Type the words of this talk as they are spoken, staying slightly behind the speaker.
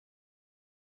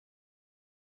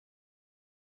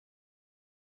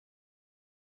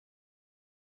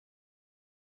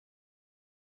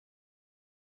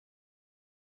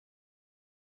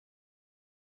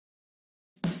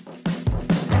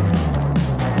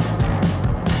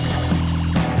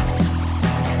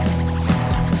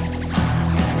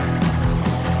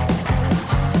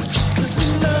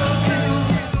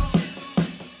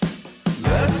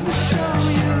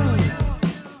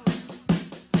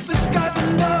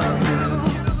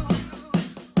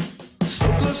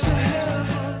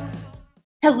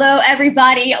Hello,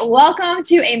 everybody. Welcome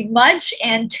to a much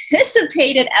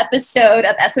anticipated episode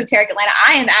of Esoteric Atlanta.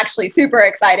 I am actually super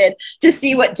excited to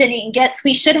see what Janine gets.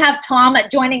 We should have Tom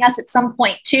joining us at some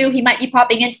point too. He might be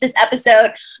popping into this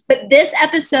episode, but this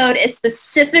episode is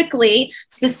specifically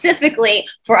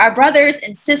for our brothers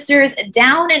and sisters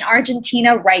down in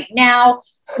Argentina right now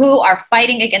who are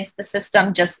fighting against the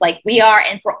system just like we are,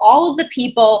 and for all of the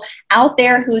people out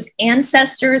there whose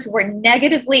ancestors were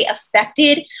negatively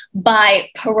affected by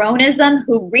Peronism,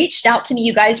 who reached out to me.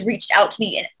 You guys reached out to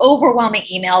me in overwhelming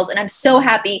emails, and I'm so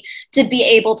happy to be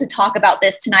able to talk about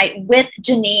this tonight with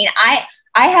Janine.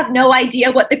 I have no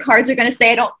idea what the cards are going to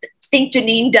say. I don't think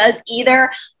Janine does either.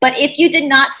 But if you did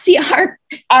not see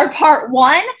our part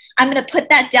one, I'm going to put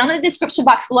that down in the description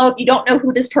box below if you don't know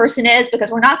who this person is,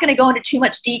 because we're not going to go into too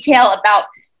much detail about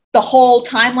the whole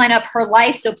timeline of her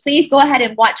life. So please go ahead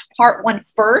and watch part one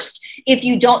first. If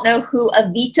you don't know who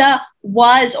Evita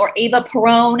was or Eva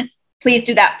Peron, please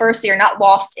do that first so you're not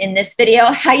lost in this video.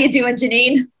 How you doing,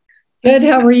 Janine? Good.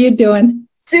 How are you doing?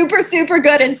 Super, super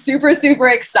good and super, super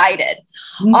excited.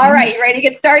 All right, you ready to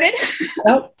get started?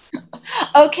 Yep.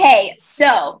 Okay,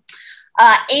 so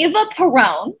Eva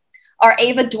Peron, or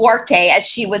Eva Duarte as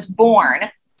she was born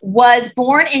in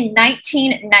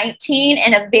 1919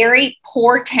 in a very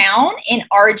poor town in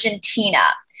Argentina.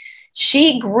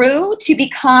 She grew to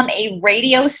become a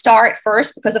radio star at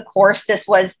first because, of course, this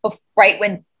was right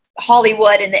when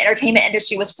Hollywood and the entertainment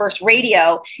industry was first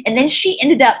radio. And then she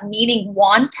ended up meeting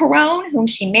Juan Perón, whom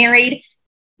she married.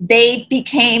 They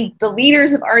became the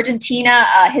leaders of Argentina.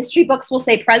 History books will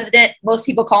say president. Most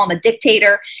people call him a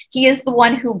dictator. He is the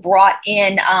one who brought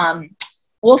in,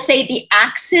 we'll say, the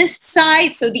Axis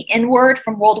side. So the N-word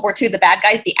from World War II, the bad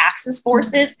guys, the Axis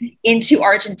forces into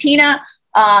Argentina.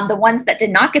 The ones that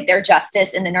did not get their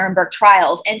justice in the Nuremberg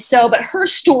trials. And so, but her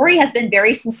story has been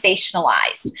very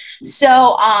sensationalized.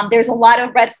 So there's a lot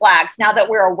of red flags. Now that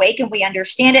we're awake and we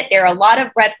understand it, there are a lot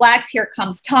of red flags. Here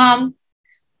comes Tom.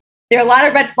 There are a lot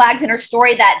of red flags in her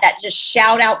story that just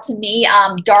shout out to me,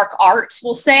 dark arts,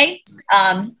 we'll say,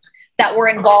 that were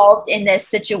involved in this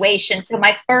situation. So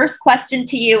my first question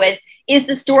to you is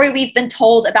the story we've been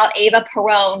told about Eva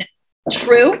Peron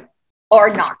true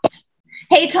or not?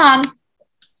 Hey, Tom.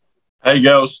 Hey,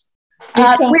 girls.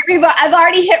 I've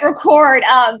already hit record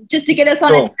just to get us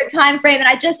on a good time frame. And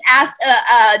I just asked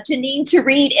Janine to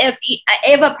read if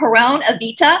Eva Peron,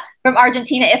 Evita from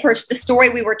Argentina, if the story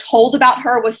we were told about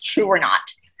her was true or not.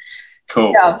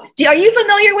 Cool. So, are you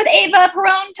familiar with Eva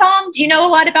Peron, Tom? Do you know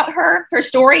a lot about her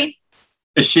story?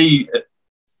 Is she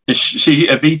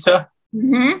Evita?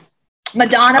 Mm-hmm.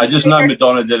 Madonna. I just know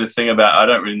Madonna did a thing about. I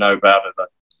don't really know about it though.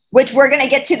 Which we're going to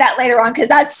get to that later on because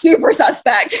that's super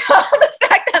suspect. The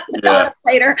fact that Madonna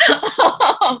later.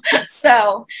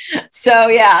 So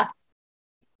yeah,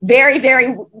 very,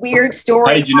 very weird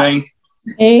story. Hey, Janine.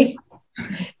 Hey,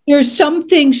 there's some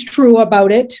things true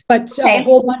about it, but a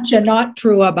whole bunch of not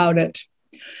true about it.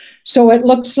 So it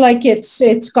looks like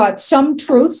it's got some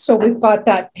truth. So we've got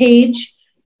that page.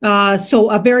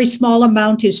 So a very small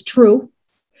amount is true.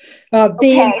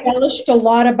 They embellished a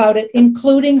lot about it,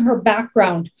 including her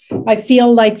background. I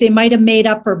feel like they might have made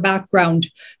up her background.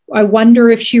 I wonder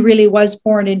if she really was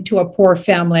born into a poor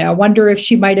family. I wonder if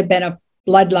she might have been a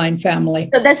bloodline family.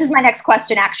 So this is my next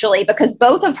question, actually, because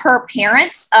both of her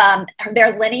parents,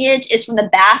 their lineage is from the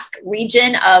Basque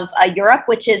region of Europe,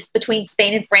 which is between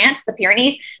Spain and France, the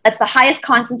Pyrenees. That's the highest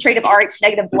concentrate of Rh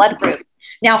negative blood group.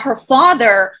 Now, her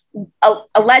father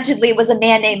allegedly was a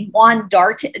man named Juan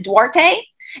Duarte,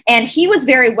 and he was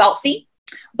very wealthy,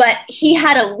 but he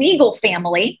had a legal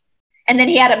family. And then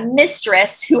he had a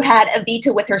mistress who had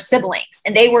Evita with her siblings,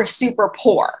 and they were super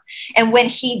poor. And when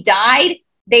he died,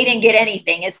 they didn't get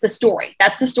anything. It's the story.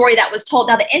 That's the story that was told.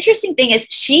 Now, the interesting thing is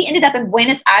she ended up in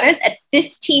Buenos Aires at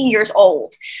 15 years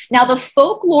old. Now, the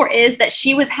folklore is that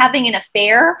she was having an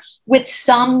affair with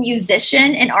some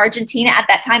musician in Argentina at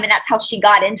that time, and that's how she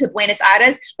got into Buenos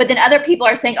Aires. But then other people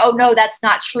are saying, oh, no, that's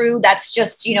not true. That's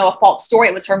just, a false story.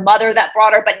 It was her mother that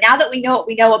brought her. But now that we know what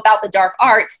we know about the dark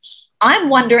arts, I'm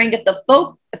wondering if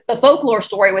the folklore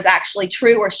story was actually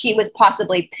true, or she was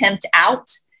possibly pimped out,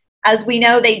 as we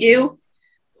know they do,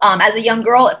 as a young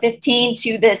girl at 15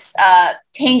 to this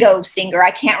tango singer. I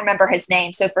can't remember his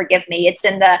name, so forgive me. It's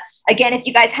in again, if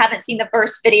you guys haven't seen the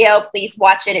first video, please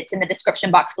watch it. It's in the description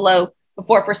box below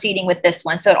before proceeding with this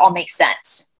one, so it all makes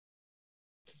sense.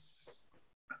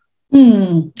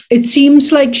 It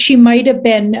seems like she might have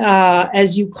been,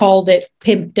 as you called it,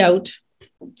 pimped out.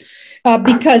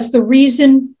 Because the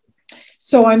reason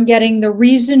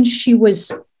she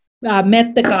was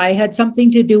met the guy had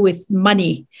something to do with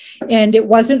money, and it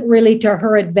wasn't really to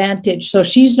her advantage. So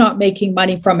she's not making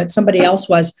money from it. Somebody else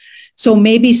was. So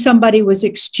maybe somebody was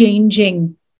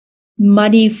exchanging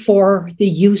money for the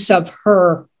use of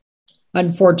her,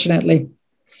 unfortunately.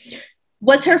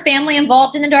 Was her family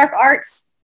involved in the dark arts?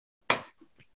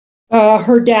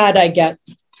 Her dad, I get.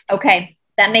 Okay,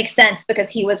 that makes sense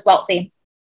because he was wealthy.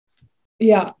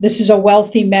 Yeah, this is a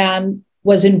wealthy man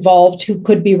was involved who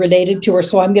could be related to her.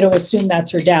 So I'm going to assume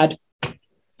that's her dad.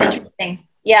 Interesting.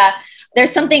 Yeah.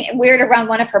 There's something weird around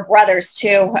one of her brothers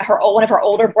too. One of her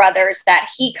older brothers, that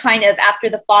he kind of, after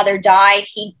the father died,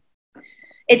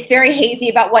 it's very hazy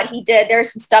about what he did.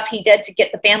 There's some stuff he did to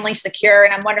get the family secure.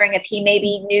 And I'm wondering if he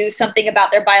maybe knew something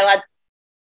about their biological.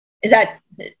 Is that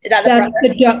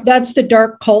that's the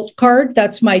dark cult card.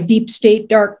 That's my deep state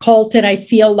dark cult. And I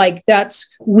feel like that's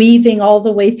weaving all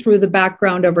the way through the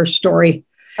background of her story.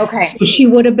 Okay. So she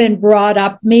would have been brought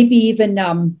up, maybe even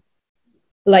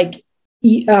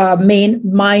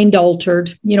mind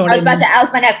altered. You know, I was about to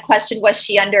ask my next question. Was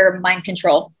she under mind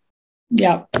control?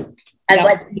 Yeah.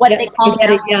 What they call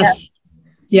them? Yes.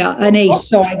 Yeah, an ace.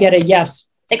 So I get a yes.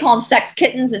 They call them sex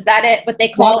kittens. Is that it? What they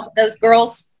call those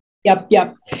girls?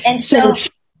 Yep. And so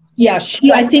yeah,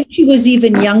 I think she was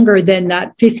even younger than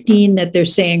that 15 that they're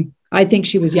saying. I think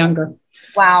she was younger.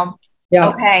 Wow. Yeah.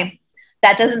 Okay.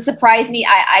 That doesn't surprise me.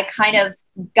 I kind of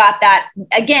got that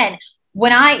again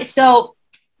so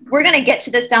we're going to get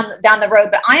to this down the road,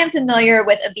 but I am familiar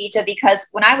with Evita because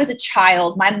when I was a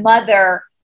child, my mother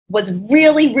was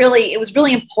it was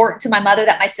really important to my mother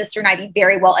that my sister and I be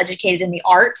very well educated in the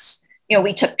arts. You know,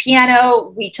 we took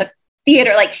piano, we took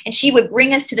theater, and she would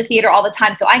bring us to the theater all the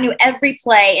time. So I knew every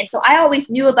play. And so I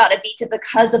always knew about Evita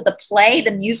because of the play,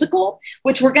 the musical,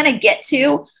 which we're going to get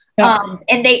to. Yeah.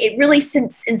 And it really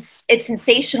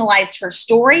sensationalized her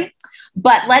story.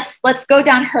 But let's go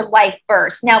down her life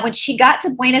first. Now, when she got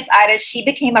to Buenos Aires, she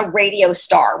became a radio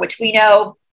star, which we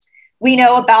know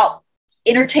about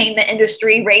entertainment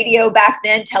industry, radio back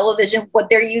then, television, what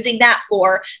they're using that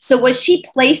for. So was she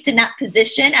placed in that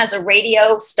position as a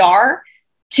radio star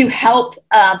to help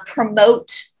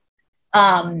promote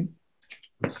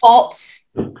false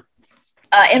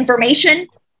information?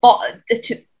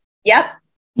 Yep.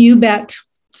 You bet.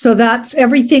 So that's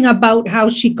everything about how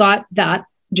she got that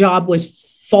job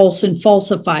was false and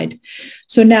falsified.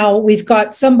 So now we've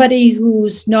got somebody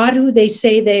who's not who they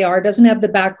say they are, doesn't have the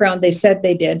background they said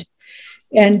they did.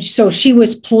 And so she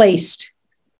was placed.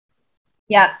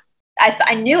 Yeah.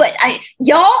 I knew it.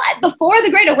 Y'all, before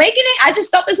the Great Awakening, I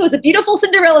just thought this was a beautiful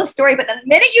Cinderella story. But the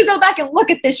minute you go back and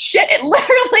look at this shit,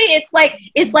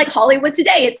 it's like Hollywood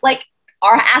today. It's like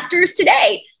our actors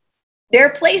today.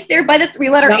 They're placed there by the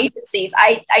 3-letter agencies.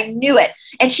 I knew it.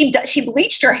 And she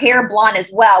bleached her hair blonde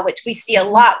as well, which we see a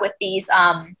lot with these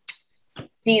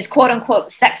quote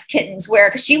unquote sex kittens,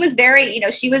 cause she was very,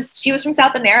 she was from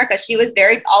South America. She was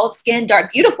very olive skinned,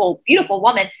 dark, beautiful, beautiful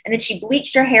woman. And then she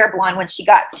bleached her hair blonde when she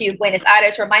got to Buenos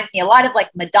Aires. Reminds me a lot of like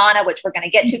Madonna, which we're going to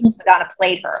get to because Madonna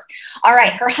played her. All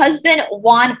right. Her husband,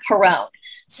 Juan Peron.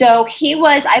 So he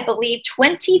was, I believe,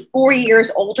 24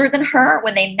 years older than her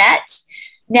when they met.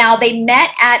 Now they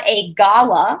met at a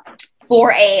gala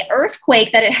for a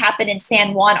earthquake that had happened in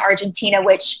San Juan, Argentina,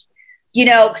 which,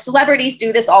 celebrities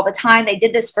do this all the time. They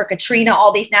did this for Katrina,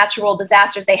 all these natural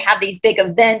disasters. They have these big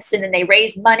events and then they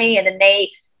raise money and then they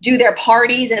do their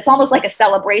parties. And it's almost like a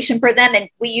celebration for them. And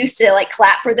we used to like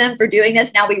clap for them for doing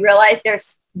this. Now we realize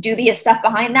there's dubious stuff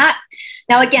behind that.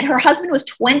 Now, again, her husband was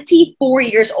 24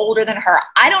 years older than her.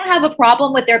 I don't have a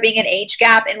problem with there being an age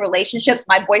gap in relationships.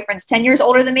 My boyfriend's 10 years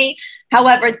older than me.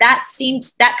 However,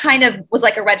 that kind of was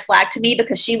like a red flag to me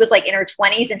because she was like in her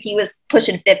 20s and he was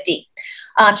pushing 50.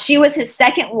 She was his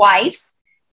second wife.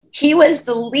 He was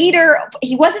the leader.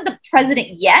 He wasn't the president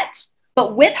yet,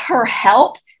 but with her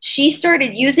help, she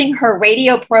started using her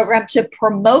radio program to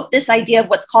promote this idea of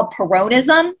what's called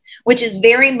Peronism, which is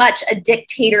very much a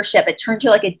dictatorship. It turned to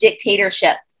like a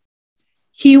dictatorship.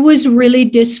 He was really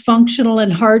dysfunctional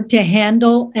and hard to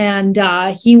handle. And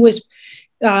he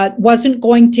wasn't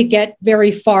going to get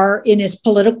very far in his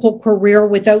political career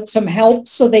without some help.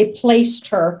 So they placed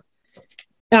her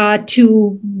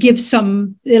to give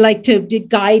to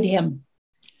guide him.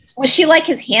 Was she like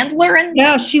his handler?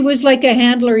 Yeah, she was like a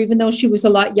handler, even though she was a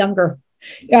lot younger.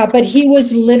 Yeah, but he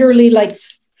was literally like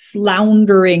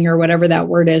floundering or whatever that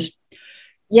word is.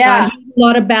 Yeah. He had a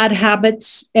lot of bad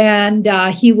habits and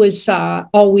he was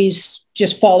always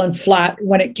just falling flat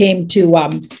when it came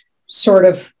to sort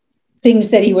of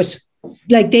things that he was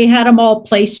like, they had him all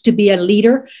placed to be a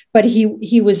leader, but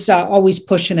he was always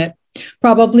pushing it.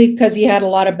 Probably because he had a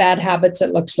lot of bad habits,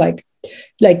 it looks like.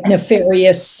 like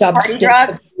nefarious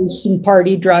substances and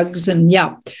party drugs. And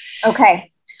yeah.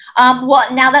 Okay.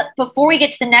 Well, now that before we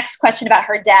get to the next question about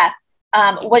her death,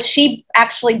 was she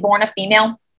actually born a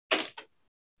female?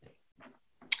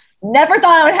 Never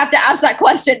thought I would have to ask that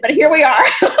question, but here we are.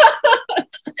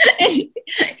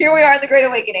 Here we are in the Great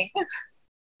Awakening.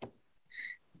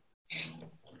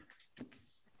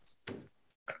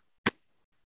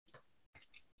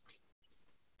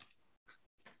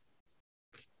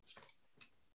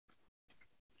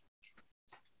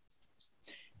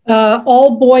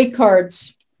 All boy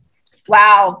cards.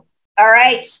 Wow. All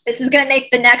right. This is going to make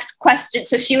the next question.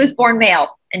 So she was born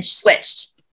male and she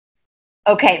switched.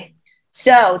 Okay.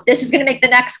 So this is going to make the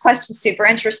next question super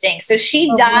interesting. So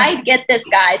she died. Get this,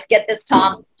 guys. Get this,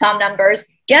 Tom numbers.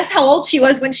 Guess how old she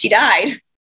was when she died?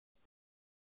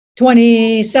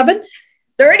 27?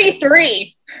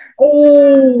 33.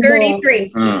 Oh,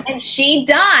 33. And she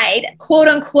died, quote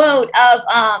unquote,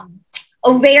 of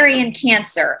ovarian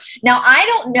cancer. Now, I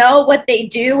don't know what they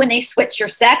do when they switch your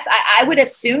sex. I would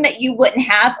assume that you wouldn't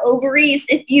have ovaries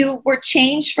if you were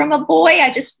changed from a boy.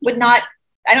 I just would not.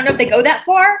 I don't know if they go that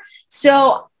far.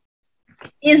 So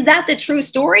is that the true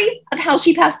story of how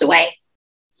she passed away?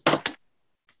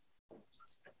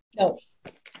 No,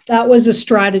 that was a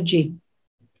strategy.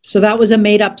 So that was a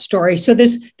made up story. So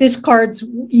this card's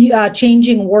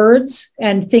changing words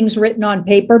and things written on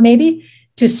paper maybe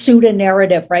to suit a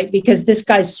narrative, right? Because this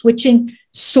guy's switching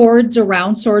swords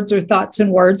around, swords are thoughts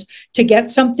and words, to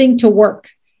get something to work.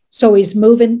 So he's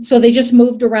moving. So they just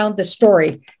moved around the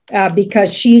story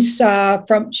because she's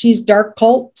dark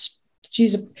cult.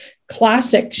 She's a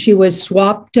classic. She was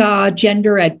swapped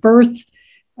gender at birth,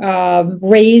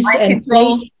 raised and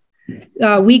placed.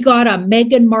 We got a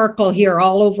Meghan Markle here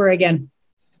all over again.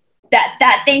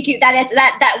 Thank you.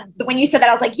 That when you said that,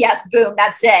 I was like, yes, boom,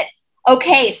 that's it.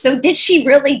 Okay. So did she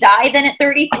really die then at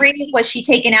 33? Was she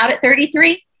taken out at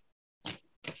 33?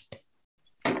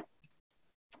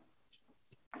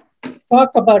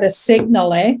 Talk about a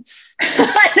signal, eh?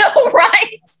 I know,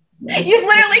 right? You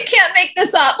literally can't make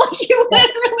this up. Like you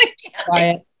literally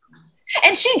can't.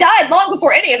 And she died long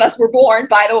before any of us were born,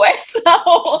 by the way.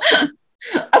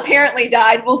 So apparently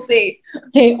died. We'll see.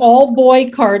 Okay, all boy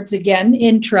cards again.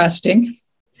 Interesting.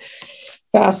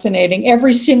 Fascinating.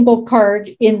 Every single card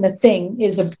in the thing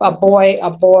is a boy,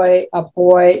 a boy, a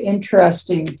boy.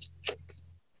 Interesting.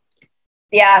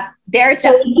 Yeah, there's.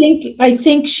 So I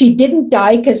think she didn't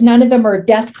die because none of them are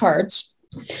death cards.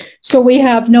 So we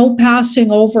have no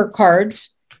passing over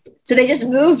cards. So they just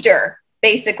moved her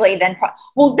basically. Then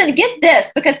get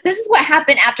this, because this is what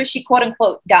happened after she quote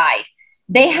unquote died.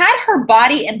 They had her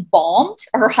body embalmed.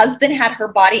 Her husband had her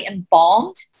body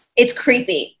embalmed. It's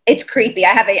creepy. It's creepy.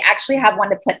 I actually have one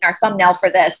to put in our thumbnail for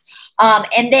this.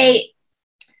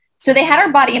 So they had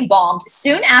her body embalmed.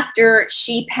 Soon after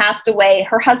she passed away,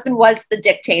 her husband was the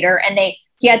dictator, and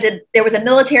there was a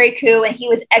military coup, and he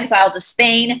was exiled to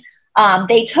Spain.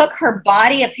 They took her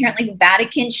body. Apparently, the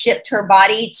Vatican shipped her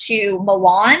body to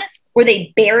Milan, where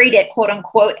they buried it, quote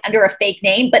unquote, under a fake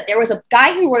name. But there was a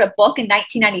guy who wrote a book in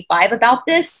 1995 about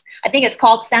this. I think it's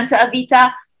called Santa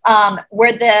Evita,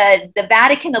 where the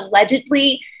Vatican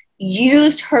allegedly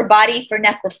used her body for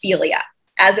necrophilia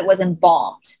as it was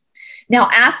embalmed. Now,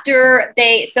 now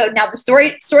the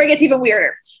story gets even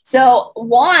weirder. So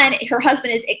her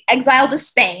husband is exiled to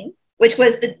Spain, which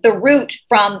was the route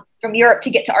from Europe to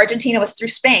get to Argentina was through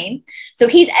Spain. So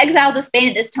he's exiled to Spain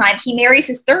at this time. He marries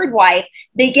his third wife.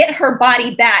 They get her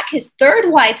body back. His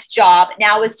third wife's job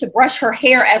now is to brush her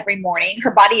hair every morning. Her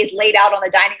body is laid out on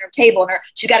the dining room table, and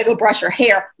she's got to go brush her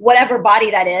hair, whatever body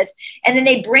that is. And then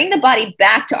they bring the body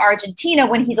back to Argentina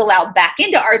when he's allowed back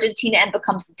into Argentina and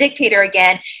becomes the dictator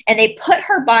again. And they put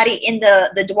her body in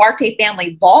the Duarte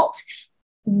family vault,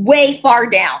 way far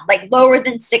down, like lower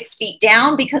than 6 feet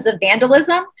down because of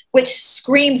vandalism, which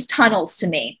screams tunnels to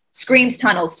me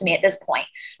at this point.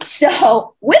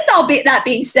 So with all that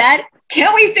being said,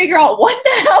 can we figure out what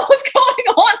the hell was going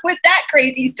on with that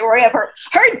crazy story of her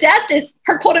death?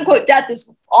 Her quote unquote death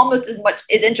is almost as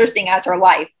interesting as her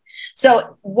life.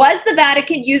 So was the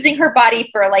Vatican using her body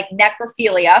for like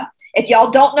necrophilia? If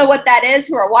y'all don't know what that is,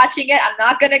 who are watching it, I'm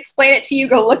not going to explain it to you.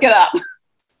 Go look it up.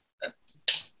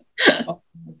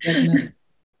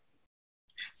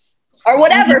 Or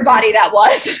whatever body that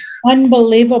was.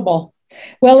 Unbelievable.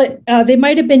 Well, they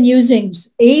might have been using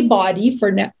a body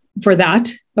for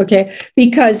that, okay?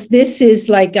 Because this is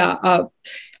like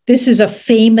this is a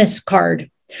famous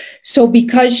card. So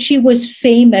because she was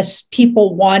famous,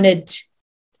 people wanted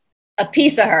a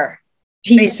piece of her.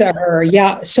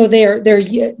 Yeah. So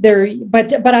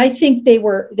but I think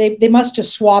they must have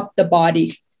swapped the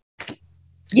body.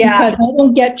 Yeah. Because I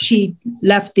don't get she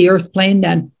left the earth plane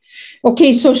then.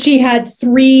 Okay, so she had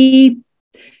three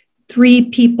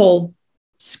people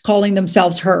calling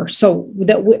themselves her. So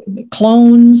that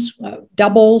clones,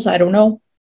 doubles, I don't know.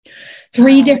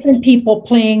 Three different people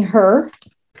playing her.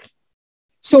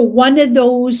 So one of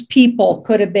those people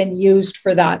could have been used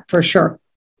for that for sure.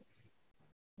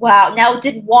 Wow. Now,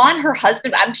 did Juan, her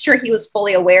husband, I'm sure he was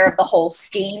fully aware of the whole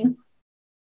scheme.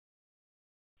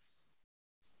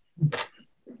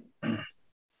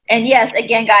 And yes,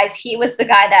 again, guys, he was the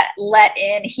guy that let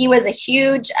in. He was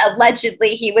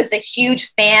allegedly, he was a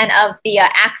huge fan of the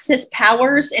Axis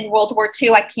powers in World War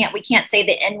II. We can't say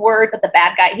the N word, but the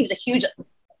bad guy, he was a huge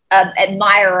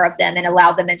admirer of them and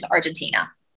allowed them into Argentina.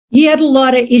 He had a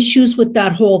lot of issues with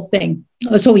that whole thing.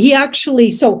 So he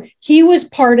was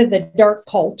part of the dark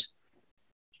cult.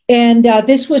 And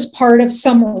this was part of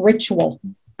some ritual.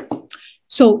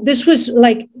 So this was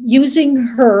like using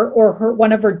her or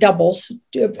one of her doubles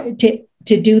to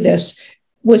do this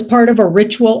was part of a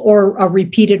ritual or a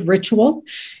repeated ritual.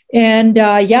 And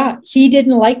he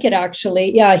didn't like it,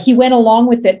 actually. Yeah, he went along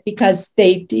with it because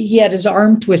he had his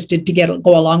arm twisted to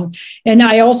go along. And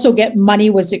I also get money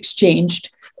was exchanged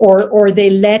or they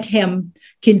let him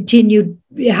continue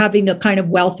having the kind of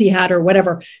wealth he had or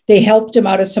whatever. They helped him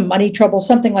out of some money trouble,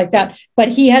 something like that. But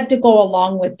he had to go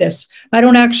along with this. I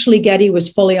don't actually get he was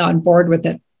fully on board with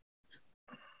it.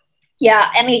 Yeah,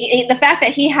 I mean, the fact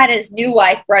that he had his new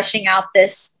wife brushing out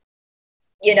this,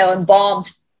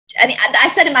 embalmed. I mean, I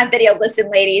said in my video, listen,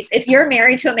 ladies, if you're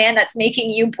married to a man that's making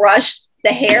you brush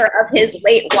the hair of his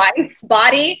late wife's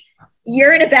body,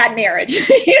 you're in a bad marriage.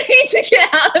 You need to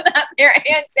get out of that marriage,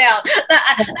 hands down.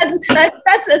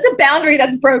 That's a boundary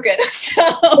that's broken.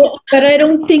 So, but I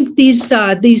don't think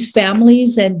these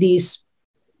families and these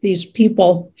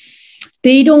people,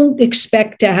 they don't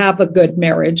expect to have a good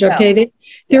marriage. Okay, no.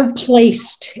 They're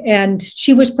placed, and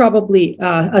she was probably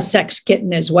a sex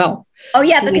kitten as well. Oh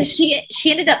yeah, because she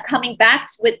ended up coming back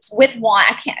with Juan.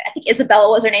 I think Isabella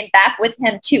was her name, back with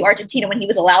him to Argentina when he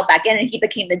was allowed back in, and he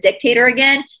became the dictator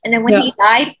again. And then when he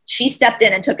died, she stepped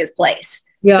in and took his place.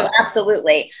 Yeah. So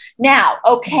absolutely. Now,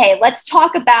 okay, let's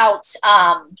talk about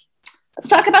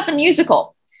the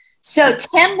musical. So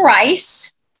Tim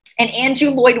Rice and Andrew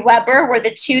Lloyd Webber were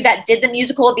the two that did the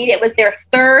musical Evita. It was their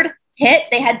third hit.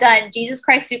 They had done Jesus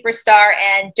Christ Superstar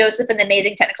and Joseph and the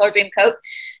Amazing Technicolor Dreamcoat.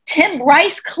 Tim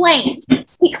Rice claims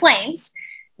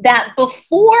that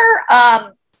before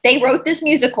they wrote this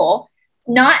musical,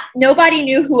 nobody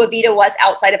knew who Evita was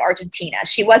outside of Argentina.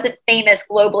 She wasn't famous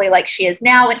globally like she is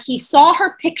now. And he saw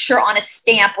her picture on a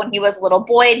stamp when he was a little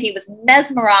boy, and he was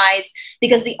mesmerized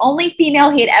because the only female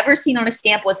he had ever seen on a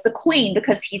stamp was the Queen,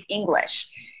 because he's English.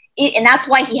 And that's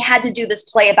why he had to do this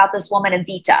play about this woman,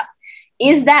 Evita.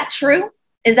 Is that true?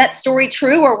 Is that story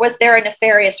true, or was there a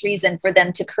nefarious reason for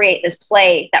them to create this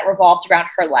play that revolved around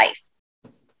her life?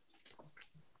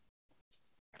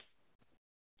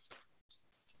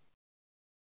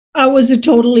 It was a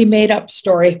totally made up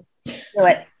story. Knew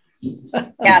it.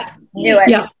 Yeah, knew it.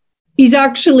 Yeah, he's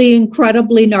actually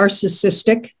incredibly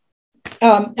narcissistic.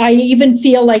 I even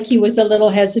feel like he was a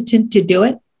little hesitant to do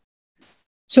it.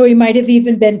 So he might have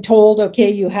even been told,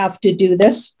 okay, you have to do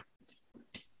this.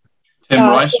 Tim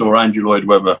Rice or Andrew Lloyd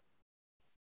Webber?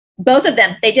 Both of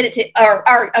them. They did it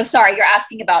to, sorry, you're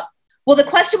asking about, well, the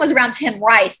question was around Tim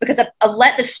Rice, because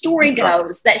the story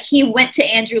goes that he went to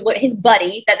Andrew, his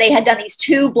buddy, that they had done these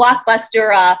two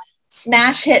blockbuster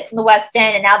smash hits in the West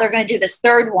End, and now they're going to do this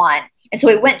third one. And so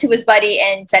he went to his buddy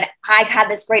and said, I had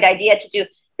this great idea to do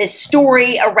this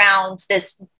story around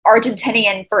this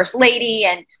Argentinian first lady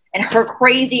and her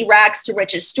crazy rags to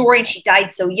riches story. And she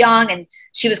died so young, and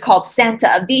she was called Santa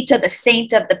Evita, the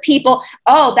saint of the people.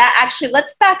 Oh, that actually,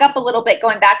 let's back up a little bit,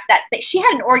 going back to that. She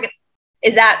had an organ.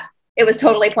 It was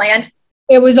totally planned?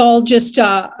 It was all just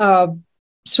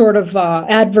sort of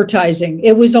advertising.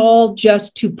 It was all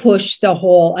just to push the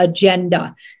whole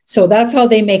agenda. So that's how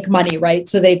they make money, right?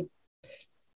 So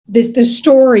the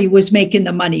story was making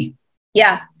the money.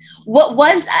 Yeah. I'll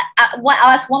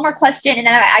ask one more question, and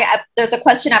then there's a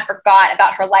question I forgot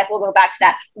about her life. We'll go back to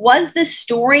that. Is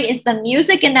the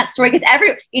music in that story? Because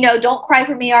Don't Cry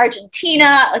for Me,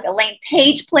 Argentina, like Elaine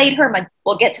Page played her.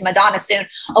 We'll get to Madonna soon.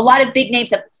 A lot of big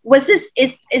names.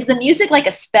 Is the music like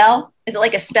a spell? Is it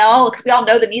like a spell? Because we all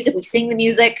know the music. We sing the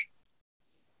music.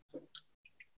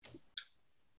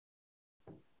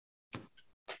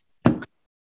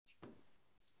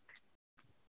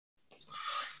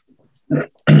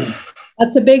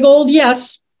 That's a big old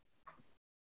yes.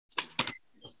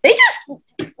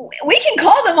 We can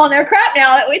call them on their crap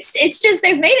now. It's just,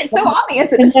 they've made it so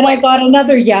obvious. And then I got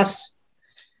another yes.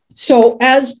 So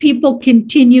as people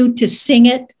continue to sing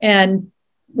it and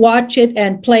watch it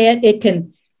and play it, it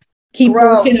can keep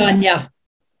working on you.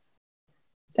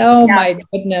 Oh my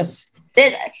goodness.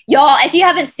 Y'all, if you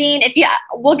haven't seen,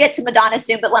 we'll get to Madonna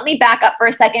soon, but let me back up for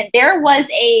a second. There was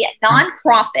a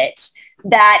nonprofit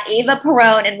that Eva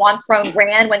Peron and Juan Peron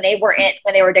ran when they were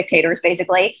dictators,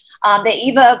 basically. The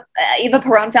Eva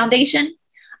Peron Foundation.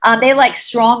 They like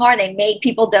strong arm. They made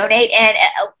people donate, and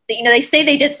they say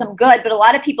they did some good, but a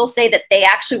lot of people say that they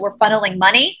actually were funneling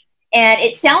money. And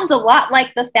it sounds a lot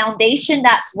like the foundation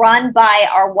that's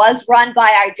was run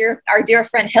by our dear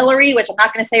friend Hillary, which I'm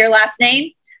not going to say her last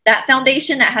name. That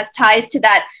foundation that has ties to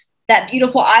that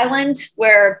beautiful island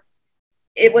where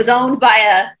it was owned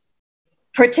by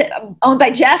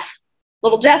Jeff,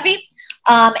 little Jeffy.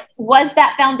 Was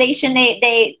that foundation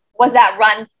was that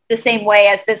run the same way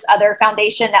as this other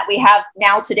foundation that we have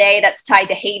now today that's tied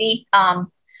to Haiti?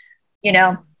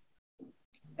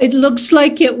 It looks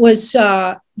like it was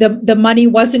the money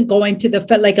wasn't going to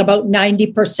like about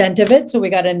 90% of it. So we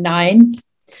got a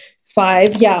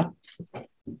 9.5. Yeah.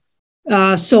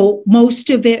 So most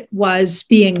of it was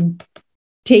being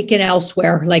taken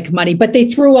elsewhere, like money, but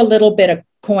they threw a little bit of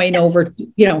coin over,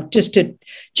 just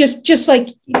like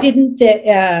didn't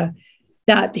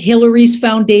that Hillary's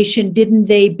foundation, didn't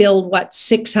they build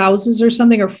 6 houses or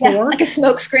something, or 4? Yeah, like a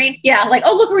smoke screen. Yeah. Like,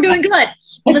 oh, look, we're doing good.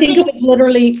 Well, I think it was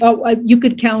literally, you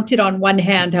could count it on one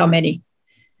hand, how many.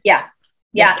 Yeah.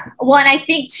 Yeah. Well, and I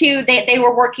think too, they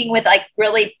were working with like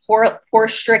really poor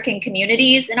stricken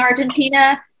communities in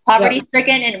Argentina, poverty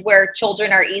stricken, and where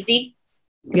children are easy.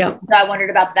 Yeah. So I wondered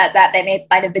about that. They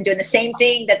might have been doing the same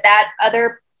thing that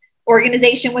other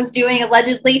organization was doing,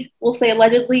 allegedly. We'll say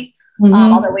allegedly,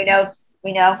 although we know.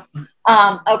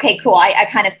 Okay, cool. I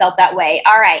kind of felt that way.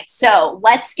 All right. So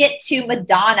let's get to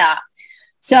Madonna.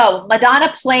 So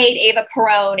Madonna played Eva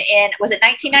Peron was it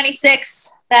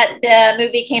 1996 that the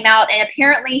movie came out? And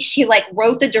apparently she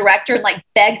wrote the director and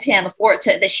begged him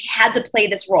that she had to play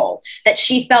this role, that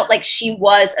she felt like she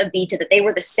was Evita, that they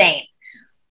were the same.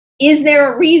 Is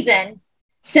there a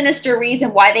sinister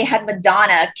reason why they had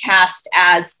Madonna cast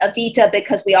as Evita?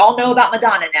 Because we all know about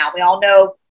Madonna now. We all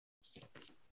know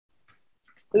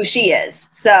who she is.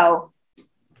 So.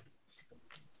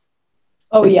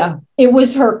 Oh yeah. It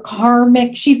was her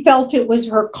she felt it was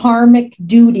her karmic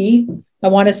duty. I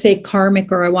want to say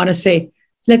karmic, or I want to say,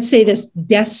 let's say this,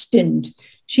 destined.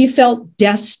 She felt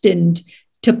destined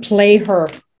to play her,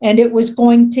 and it was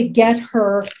going to get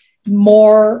her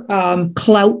more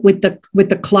clout with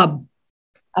the club.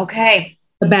 Okay.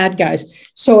 The bad guys.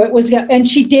 So it was, and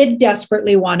she did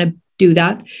desperately want to do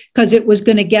that because it was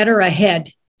going to get her ahead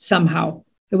somehow.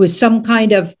 It was some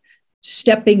kind of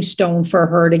stepping stone for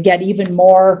her to get even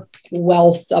more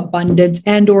wealth, abundance,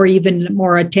 and or even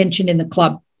more attention in the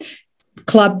club.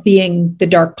 Club being the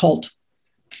dark cult.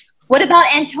 What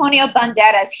about Antonio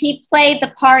Banderas? He played the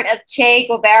part of Che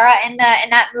Guevara in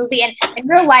that movie. And in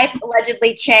real life,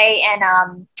 allegedly, Che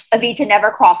and Evita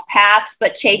never crossed paths,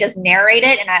 but Che does narrate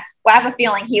it. And I have a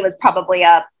feeling he was probably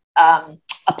a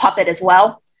puppet as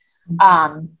well.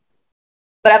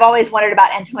 But I've always wondered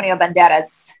about Antonio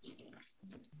Banderas.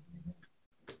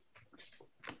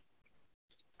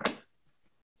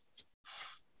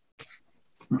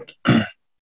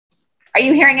 Are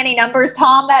you hearing any numbers,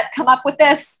 Tom, that come up with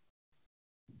this?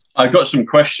 I got some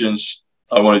questions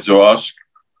I wanted to ask.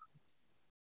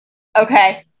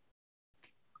 Okay.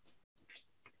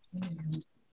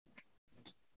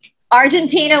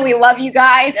 Argentina, we love you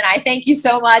guys, and I thank you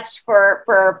so much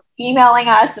for emailing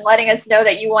us and letting us know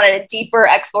that you wanted a deeper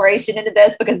exploration into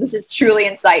this, because this is truly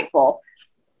insightful.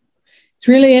 It's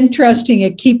really interesting.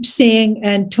 It keeps saying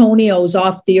Antonio's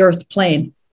off the earth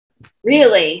plane.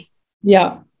 Really?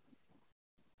 Yeah.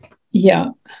 Yeah.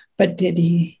 But did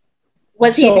he?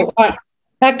 Was he? So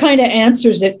that kind of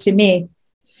answers it to me.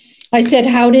 I said,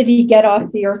 how did he get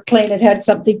off the earth plane? It had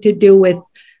something to do with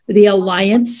the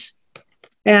alliance.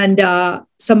 And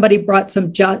somebody brought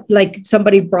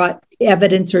somebody brought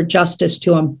evidence or justice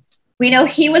to him. We know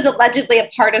he was allegedly a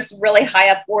part of some really high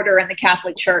up order in the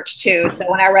Catholic Church too. So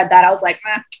when I read that, I was like,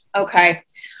 okay.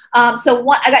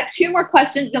 I got 2 more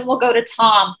questions, then we'll go to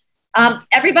Tom.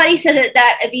 Everybody said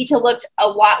that Evita looked a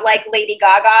lot like Lady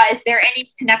Gaga. Is there any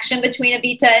connection between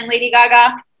Evita and Lady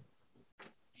Gaga?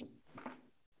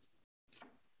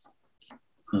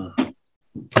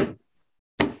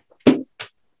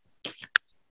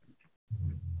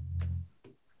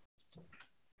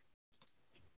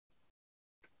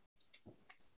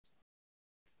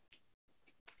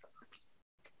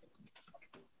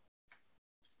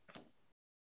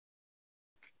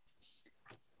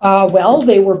 Well,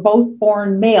 they were both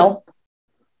born male.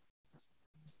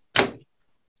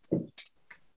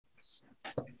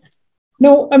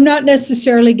 No, I'm not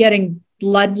necessarily getting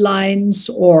bloodlines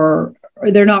or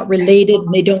they're not related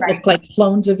and they don't look like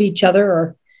clones of each other.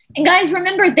 Or and guys,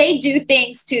 remember, they do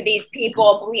things to these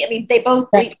people. I mean, they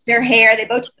both bleach their hair. They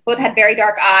both had very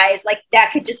dark eyes. Like,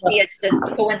 that could just be a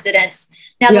coincidence.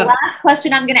 Now, the last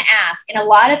question I'm going to ask, in a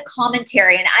lot of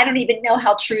commentary, and I don't even know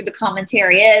how true the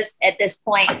commentary is at this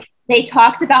point, they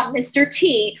talked about Mr.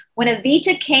 T. When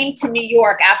Evita came to New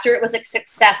York after it was a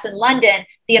success in London,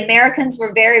 the Americans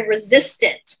were very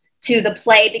resistant to the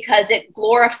play because it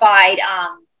glorified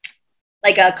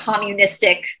like a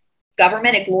communistic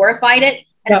government. It glorified it.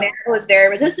 And America was very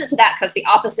resistant to that because the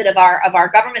opposite of our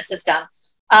government system.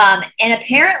 And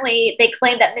apparently they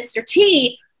claimed that Mr.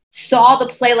 T saw the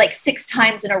play like 6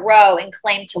 times in a row and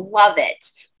claimed to love it.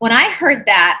 When I heard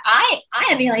that, I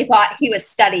immediately thought he was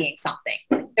studying something.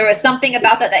 There was something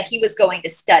about that he was going to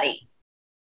study.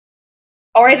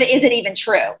 Or is it even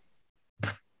true?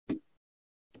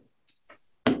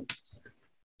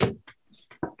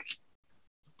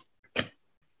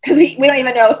 Because we don't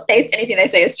even know if anything they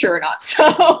say is true or not.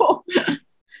 So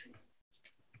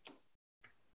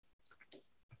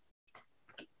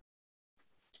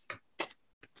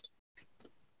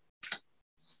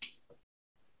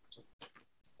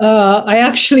I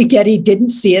actually get he didn't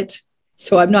see it,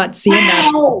 so I'm not seeing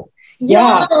that.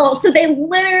 Yeah. So they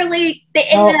literally,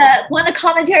 one of the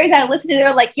commentaries I listened to,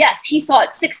 they're like, yes, he saw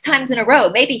it 6 times in a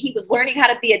row. Maybe he was learning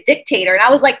how to be a dictator. And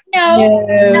I was like,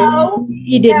 no,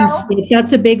 he didn't see it.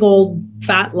 That's a big old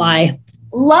fat lie.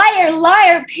 Liar,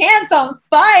 liar, pants on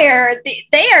fire.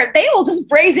 They will just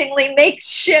brazenly make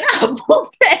shit up,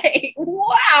 won't they?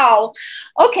 Wow.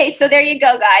 Okay, so there you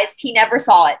go, guys. He never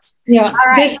saw it. Yeah. All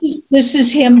right. This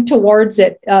is him towards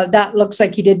it. That looks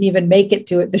like he didn't even make it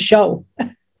to the show.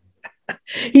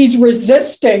 He's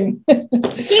resisting.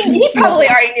 He probably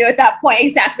already knew at that point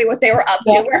exactly what they were up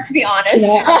to, let's be honest.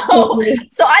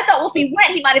 So I thought, well, if he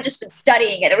went, he might have just been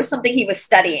studying it. There was something he was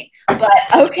studying. But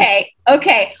okay. All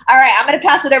right, I'm going to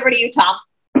pass it over to you, Tom.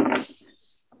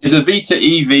 Is Evita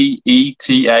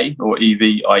E-V-E-T-A or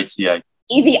E-V-I-T-A?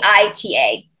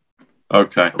 E-V-I-T-A.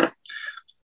 Okay.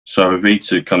 So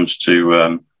Evita comes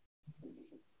to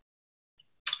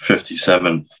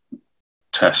 57,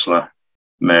 Tesla,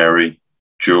 Mary,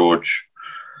 George,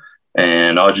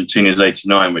 and Argentina is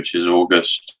 89, which is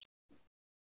August.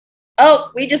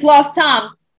 Oh, we just lost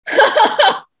Tom.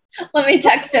 Let me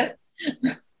text him.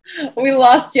 We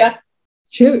lost you.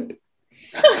 Shoot.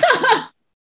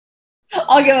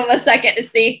 I'll give him a second to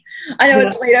see. I know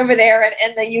it's late over there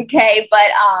in the UK, but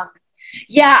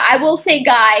yeah, I will say,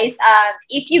 guys,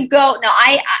 if you go now,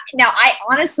 I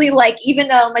honestly, like, even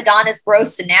though Madonna's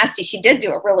gross and nasty, she did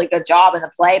do a really good job in the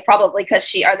play, probably because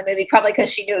she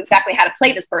knew exactly how to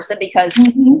play this person, because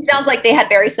it sounds like they had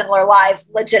very similar lives,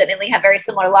 legitimately had very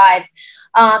similar lives.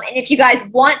 And if you guys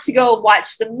want to go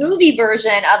watch the movie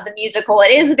version of the musical,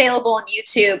 it is available on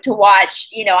YouTube to watch.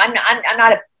 You know, I'm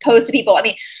not opposed to people. I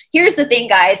mean, here's the thing,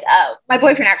 guys. My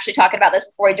boyfriend actually talking about this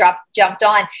before he jumped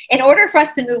on. In order for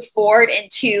us to move forward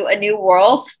into a new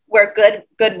world where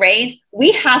good reigns,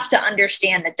 we have to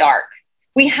understand the dark.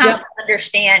 We have to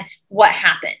understand what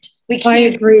happened. We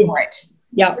can't ignore it.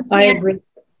 Yeah, I agree.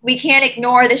 We can't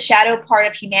ignore the shadow part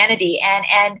of humanity,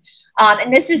 and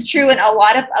this is true in a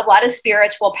lot of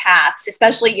spiritual paths,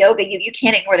 especially yoga. You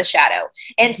can't ignore the shadow,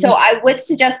 and so I would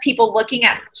suggest people looking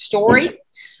at her story.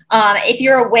 If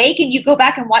you're awake and you go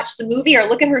back and watch the movie or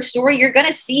look at her story, you're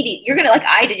gonna see you're gonna, like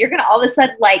I did, you're gonna all of a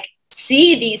sudden like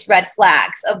see these red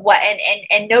flags of what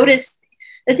and notice.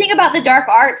 The thing about the dark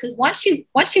arts is once you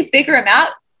figure them out,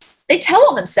 they tell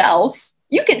on themselves.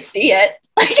 You can see it.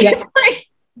 Like, it's like,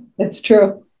 that's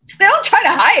true. They don't try to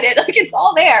hide it. Like, it's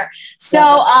all there.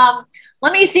 So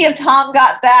let me see if Tom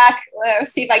got back.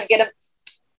 Let's see if I can get him.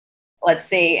 Let's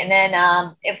see. And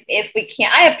then if we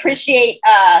can't, I appreciate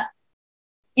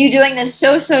you doing this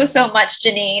so much,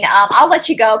 Janine. I'll let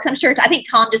you go because I think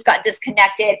Tom just got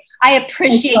disconnected. I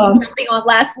appreciate you jumping on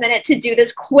last minute to do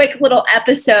this quick little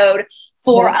episode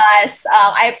for us.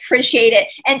 I appreciate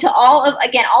it. And to all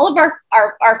of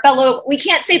our fellow, we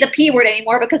can't say the P word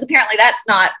anymore because apparently that's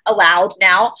not allowed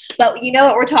now, but you know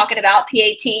what we're talking about,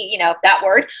 P-A-T, you know, that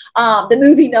word, the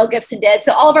movie Mel Gibson did.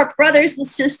 So all of our brothers and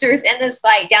sisters in this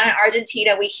fight down in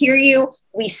Argentina, we hear you,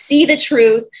 we see the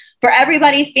truth. For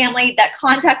everybody's family that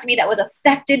contacted me that was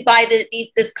affected by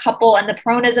this couple and the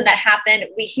Peronism that happened,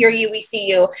 we hear you, we see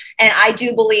you. And I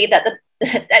do believe that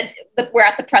we're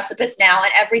at the precipice now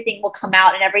and everything will come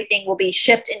out and everything will be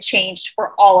shifted and changed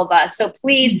for all of us. So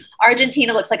please,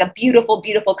 Argentina looks like a beautiful,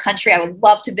 beautiful country. I would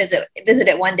love to visit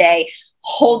it one day.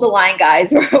 Hold the line,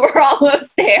 guys. We're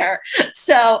almost there.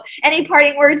 So any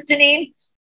parting words, Janine?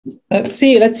 Let's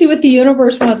see what the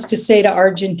universe wants to say to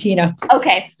Argentina.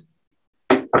 Okay.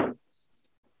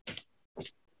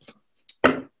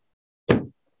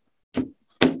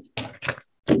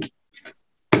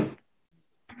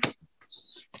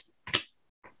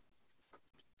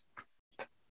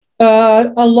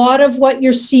 A lot of what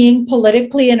you're seeing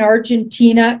politically in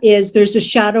Argentina is there's a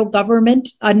shadow government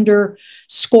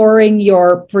underscoring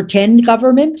your pretend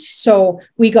government. So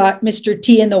we got Mr.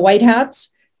 T and the White Hats,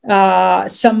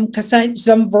 some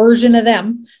version of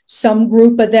them, some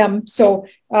group of them. So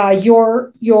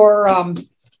your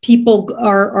people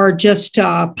are just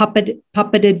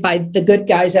puppeted by the good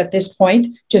guys at this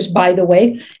point, just by the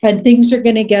way. And things are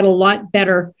going to get a lot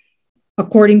better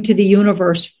according to the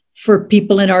universe for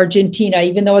people in Argentina,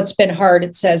 even though it's been hard.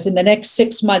 It says in the next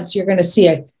 6 months, you're going to see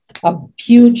a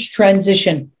huge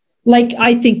transition. Like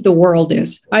I think the world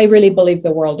is. I really believe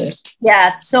the world is.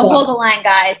 Yeah. So hold the line,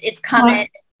 guys. It's coming.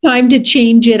 Time to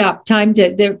change it up. Time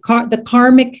to the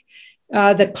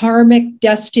karmic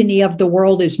destiny of the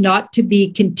world is not to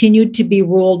be continued to be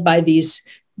ruled by these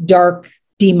dark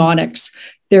demonics.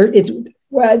 They're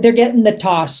getting the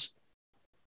toss.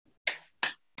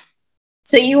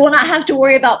 So you will not have to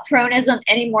worry about Peronism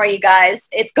anymore, you guys.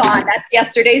 It's gone. That's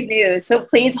yesterday's news. So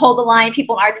please hold the line,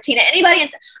 people in Argentina. Anybody,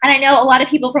 and I know a lot of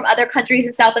people from other countries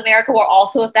in South America were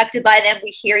also affected by them.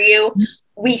 We hear you,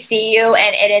 we see you,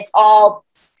 and it's all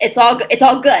good. It's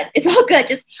all good.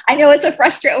 Just, I know it's a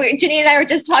frustrating. Janine and I were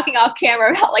just talking off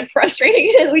camera about like frustrating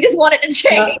it is. We just want it to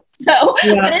change. Yeah. So,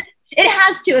 but it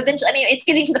has to eventually. I mean, it's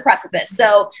getting to the precipice.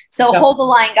 So hold the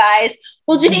line, guys.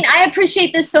 Well, Janine, I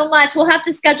appreciate this so much. We'll have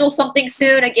to schedule something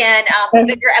soon again, a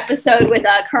bigger episode with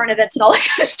current events and all that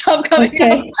kind of stuff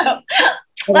coming up.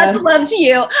 So, lots of love to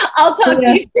you. I'll talk to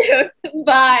you soon.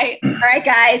 Bye. All right,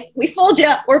 guys. We fooled you.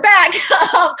 We're back.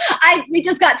 We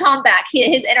just got Tom back.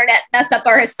 His internet messed up,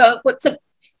 or his phone.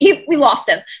 We lost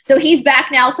him. So he's back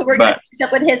now. So we're going to finish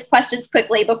up with his questions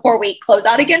quickly before we close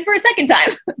out again for a second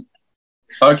time.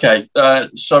 Okay.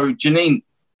 So, Janine,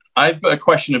 I've got a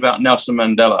question about Nelson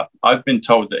Mandela. I've been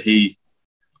told that he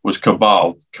was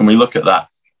cabal. Can we look at that,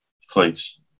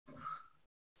 please?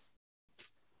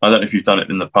 I don't know if you've done it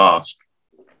in the past.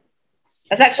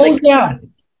 That's actually... Yeah,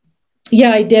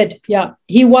 I did. Yeah,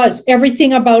 he was.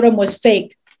 Everything about him was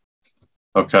fake.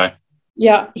 Okay.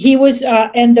 Yeah, he was.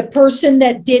 And the person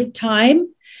that did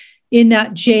time in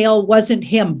that jail wasn't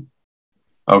him.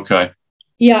 Okay.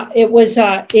 Yeah, it was.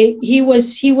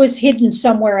 He was hidden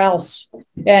somewhere else,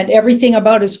 and everything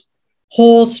about his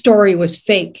whole story was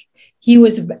fake. He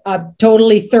was a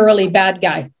thoroughly bad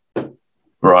guy.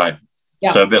 Right.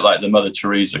 Yeah. So a bit like the Mother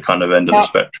Teresa kind of end of the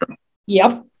spectrum.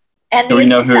 Yep. And do we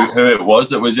know who it was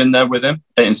that was in there with him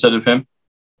instead of him?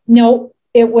 No,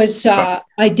 it was. I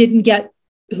didn't get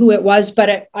who it was,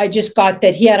 but I just got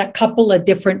that he had a couple of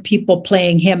different people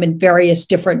playing him in various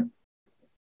different.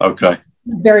 Okay.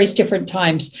 Various different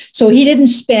times. So he didn't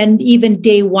spend even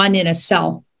day one in a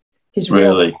cell.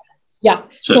 Really? Yeah.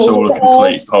 So it's all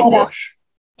a complete hogwash.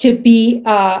 To be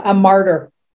a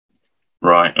martyr.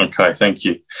 Right. Okay. Thank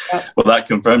you. Yeah. Well, that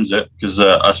confirms it, because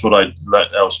that's what I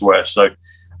learned elsewhere. So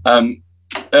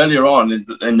earlier on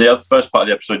in the first part of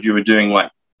the episode, you were doing like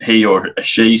he or a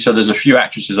she. So there's a few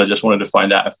actresses I just wanted to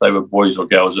find out if they were boys or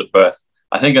girls at birth.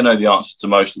 I think I know the answer to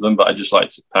most of them, but I just like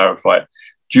to clarify it.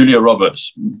 Julia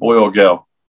Roberts, boy or girl?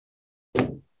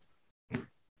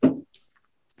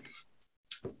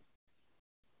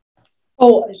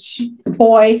 Oh,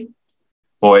 boy.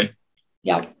 Boy.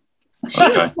 Yeah.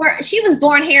 She was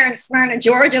born here in Smyrna,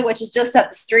 Georgia, which is just up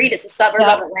the street. It's a suburb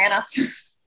of Atlanta.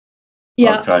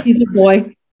 Yeah, okay. He's a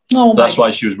boy. Oh, that's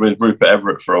why she was with Rupert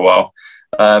Everett for a while.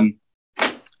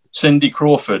 Cindy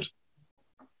Crawford.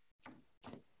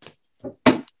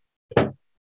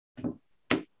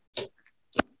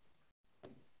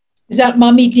 Is that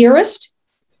Mommy Dearest?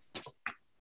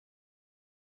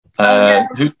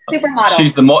 Supermodel.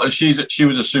 She's the model. She was a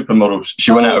supermodel.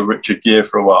 She went out with Richard Gere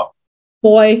for a while.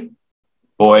 Boy.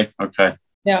 Okay.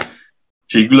 Yeah.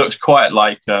 She looks quite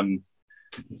like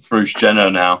Bruce Jenner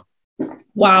now.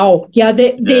 Wow. Yeah,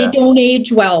 they don't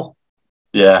age well.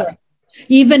 Yeah. So,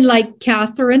 even like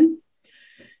Catherine,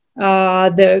 your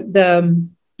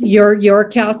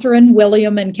Catherine,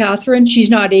 William and Catherine, she's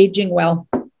not aging well.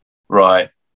 Right.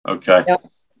 Okay. Yep.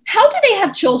 How do they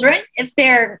have children if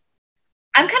they're?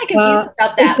 I'm kind of confused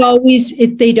about that. It's always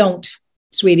they don't,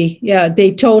 sweetie. Yeah,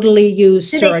 they totally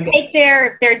use surrogates. Do they take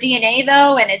their DNA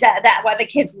though? And is that why the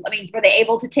kids? I mean, were they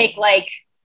able to take like?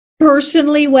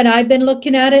 Personally, when I've been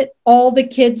looking at it, all the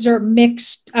kids are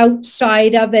mixed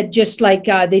outside of it, just like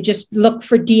they just look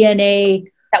for DNA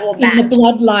that will match in the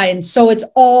bloodline. So it's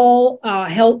all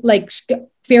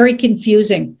very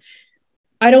confusing.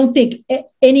 I don't think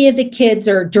any of the kids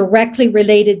are directly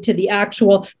related to the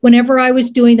actual. Whenever I was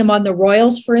doing them on the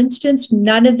Royals, for instance,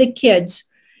 none of the kids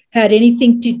had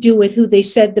anything to do with who they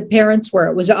said the parents were.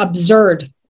 It was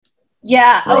absurd.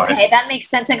 Yeah. Right. Okay. That makes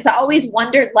sense. Because I always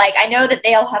wondered, like, I know that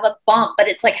they all have a bump, but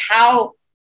it's like, how,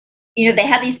 they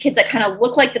have these kids that kind of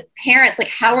look like the parents. Like,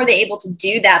 how are they able to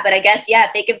do that? But I guess, yeah,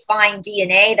 if they can find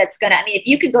DNA, that's going to, if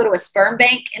you could go to a sperm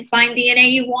bank and find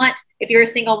DNA you want, if you're a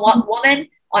single woman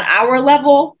on our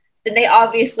level, then they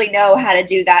obviously know how to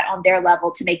do that on their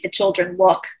level to make the children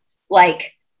look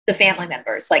like the family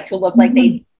members, like to look like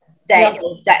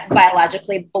that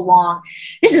biologically belong.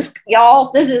 This is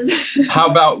How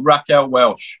about Raquel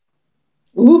Welch?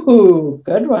 Ooh,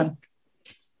 good one.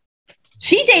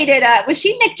 She dated, was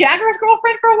she Mick Jagger's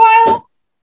girlfriend for a while?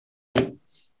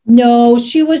 No,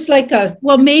 she was like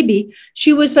maybe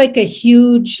she was like a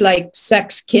huge like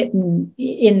sex kitten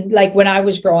in like when I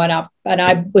was growing up, and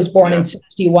I was born in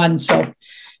 61. So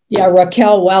yeah,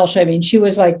 Raquel Welch. I mean, she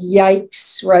was like,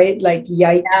 yikes, right? Like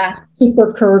yikes,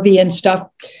 super curvy and stuff.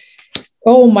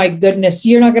 Oh my goodness.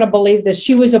 You're not going to believe this.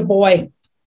 She was a boy.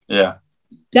 Yeah.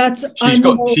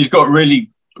 She's got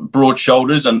really broad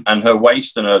shoulders and her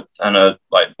waist and her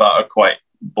like butt are quite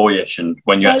boyish. And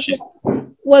when you actually,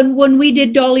 when we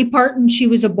did Dolly Parton, she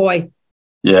was a boy.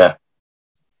 Yeah.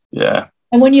 Yeah.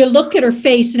 And when you look at her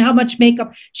face and how much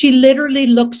makeup, she literally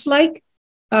looks like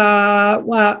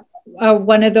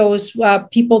one of those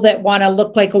people that want to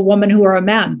look like a woman who are a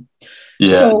man.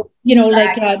 Yeah. So,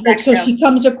 so she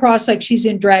comes across like she's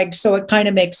in drag. So it kind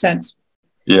of makes sense.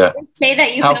 Yeah. Say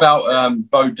that you. How about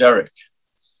Bo Derek?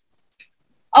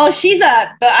 Oh,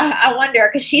 but I wonder,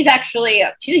 because she's a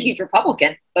huge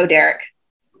Republican, Bo Derek.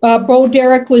 Bo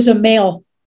Derek was a male.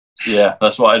 Yeah,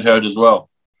 that's what I'd heard as well.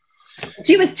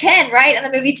 She was 10, right? In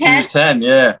the movie 10? She was 10,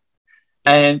 yeah.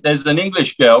 And there's an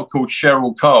English girl called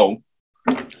Cheryl Cole,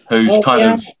 who's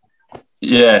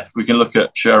if we can look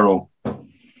at Cheryl,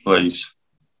 please.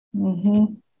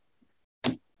 Mm-hmm.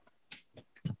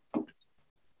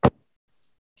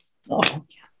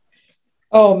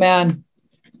 Oh, man.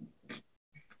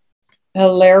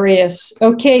 Hilarious.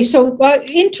 Okay, so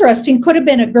interesting. Could have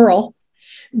been a girl,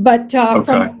 but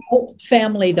from an old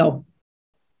family, though.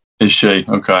 Is she?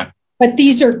 Okay. But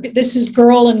this is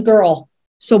girl and girl.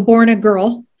 So born a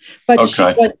girl, but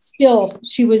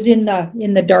she was in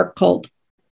the dark cult.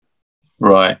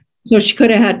 Right. So she could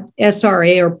have had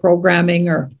SRA or programming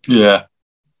or. Yeah.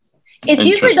 It's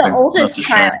usually the oldest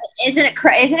child. Isn't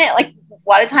it like a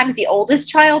lot of times the oldest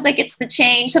child that gets the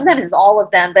change? Sometimes it's all of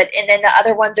them, and then the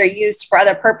other ones are used for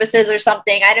other purposes or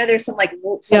something. I know there's some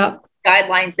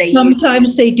guidelines they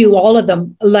sometimes they do all of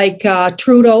them. Like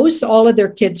Trudeau's, all of their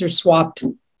kids are swapped.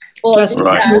 Well,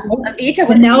 Evita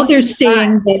was. And now they're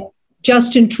saying that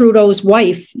Justin Trudeau's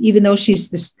wife, even though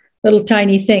she's this little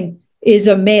tiny thing, was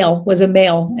a male.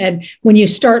 And when you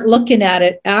start looking at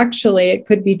it, actually, it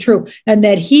could be true. And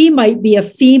that he might be a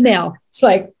female. It's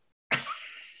like.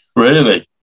 Really?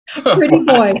 Pretty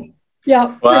boy.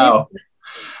 Yeah. Wow.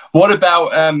 What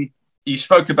about, you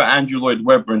spoke about Andrew Lloyd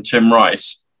Webber and Tim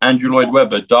Rice. Andrew Lloyd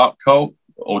Webber, dark cult,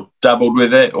 or dabbled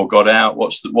with it, or got out?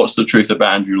 What's the truth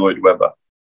about Andrew Lloyd Webber?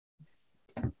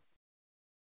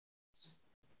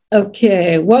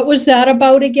 Okay. What was that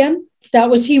about again?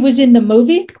 He was in the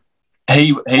movie?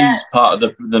 He's part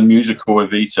of the musical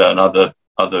Evita and other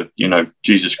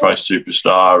Jesus Christ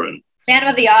Superstar and Phantom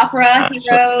of the Opera. He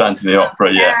wrote Phantom of the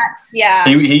Opera. Yeah.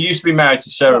 He used to be married to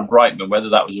Sarah Brightman. Whether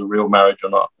that was a real marriage or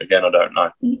not, again, I don't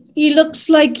know. He looks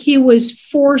like he was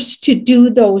forced to do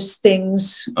those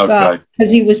things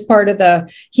because he was part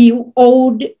of he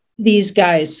owed these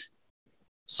guys,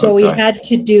 so he had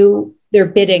to do their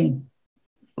bidding.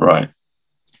 Right.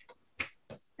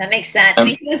 That makes sense.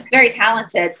 He was very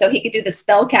talented, so he could do the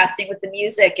spell casting with the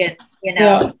music and,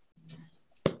 Yeah.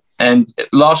 And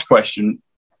last question,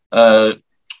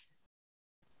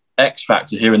 X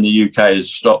Factor here in the UK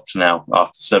has stopped now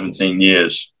after 17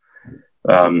 years.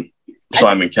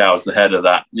 Simon Cowell's the head of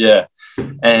that. Yeah.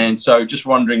 And so just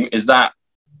wondering, is that,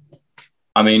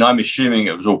 I'm assuming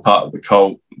it was all part of the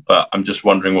cult, but I'm just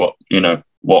wondering what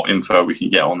info we can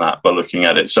get on that by looking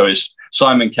at it. So it's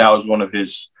Simon Cowell's one of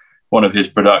his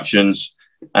productions,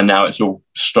 and now it's all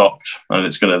stopped,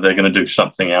 and they're gonna do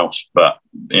something else. But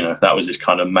that was his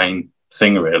kind of main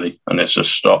thing, really, and it's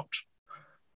just stopped.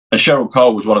 And Cheryl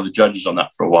Cole was one of the judges on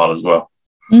that for a while as well.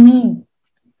 Mm-hmm.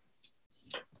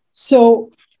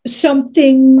 So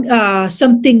something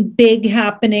big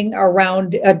happening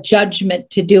around a judgment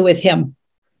to do with him,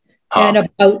 and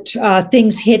about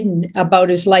things hidden about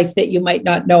his life that you might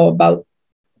not know about.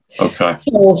 Okay.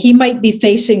 So he might be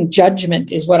facing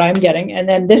judgment is what I'm getting. And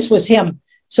then this was him.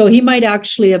 So he might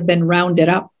actually have been rounded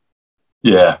up.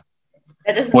 Yeah.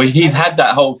 Well, he'd had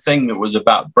that whole thing that was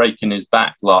about breaking his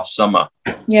back last summer.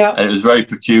 Yeah. And it was very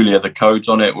peculiar. The codes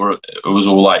on it was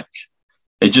all like,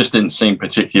 it just didn't seem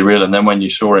particularly real. And then when you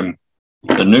saw him,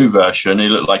 the new version, he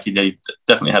looked like he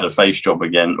definitely had a face job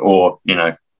again, or, you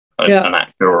know, an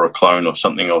actor or a clone or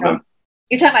something of him.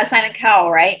 You're talking about Simon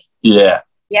Cowell, right? Yeah.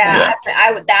 Yeah,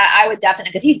 I would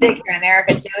definitely, because he's big here in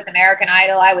America too with American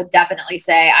Idol. I would definitely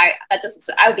say I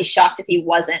would be shocked if he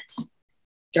wasn't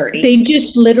dirty. They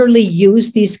just literally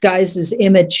use these guys as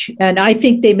image, and I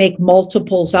think they make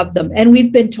multiples of them. And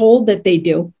we've been told that they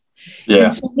do. Yeah.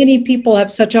 And so many people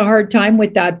have such a hard time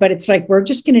with that, but it's like, we're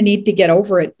just going to need to get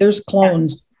over it. There's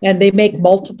clones, and they make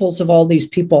multiples of all these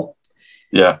people.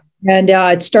 Yeah. And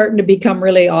it's starting to become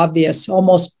really obvious,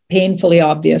 almost painfully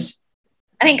obvious.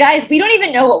 I mean, guys, we don't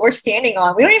even know what we're standing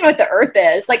on. We don't even know what the earth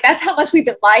is. Like, that's how much we've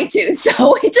been lied to.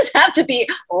 So we just have to be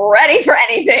ready for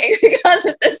anything, because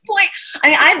at this point,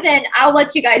 I mean, I'll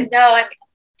let you guys know, I'm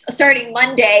starting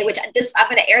Monday, which I'm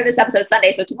going to air this episode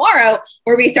Sunday. So tomorrow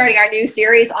we're restarting our new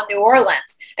series on New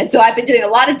Orleans. And so I've been doing a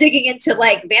lot of digging into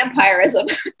like vampirism,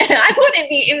 and I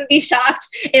wouldn't even be shocked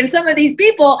if some of these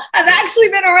people have actually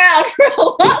been around for a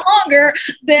lot longer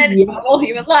than normal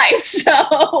human life.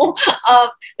 So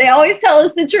they always tell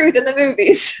us the truth in the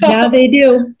movies. So, yeah, they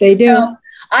do. They do.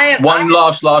 One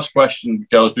last question,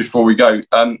 girls, before we go.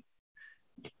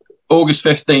 August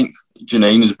 15th,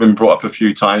 Janine, has been brought up a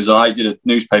few times. I did a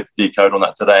newspaper decode on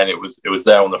that today, and it was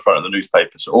there on the front of the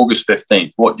newspaper. So August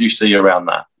 15th, what do you see around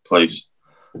that, please?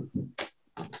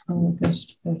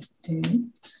 August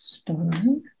 15th,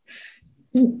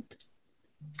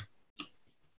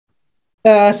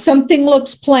 something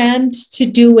looks planned to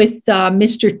do with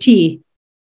Mr. T.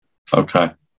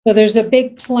 Okay. So there's a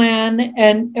big plan,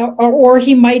 and or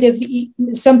he might have,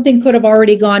 something could have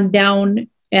already gone down,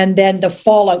 and then the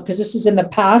fallout, because this is in the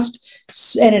past,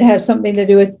 and it has something to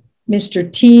do with Mr.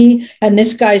 T, and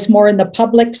this guy's more in the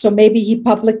public, so maybe he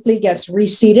publicly gets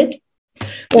reseated,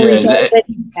 or he's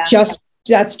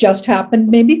that's just happened,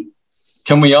 maybe.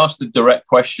 Can we ask the direct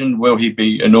question, will he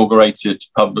be inaugurated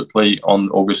publicly on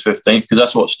August 15th? Because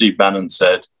that's what Steve Bannon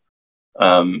said,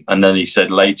 and then he said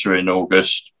later in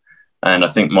August, and I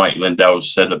think Mike Lindell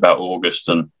said about August.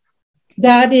 And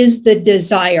that is the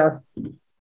desire.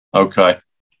 Okay.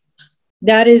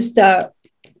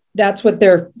 That's what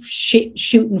they're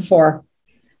shooting for.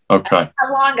 Okay.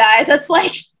 How long, guys? That's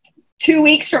like 2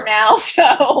 weeks from now.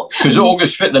 So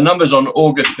because the numbers on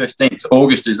August 15th,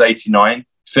 August is 89,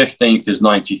 15th is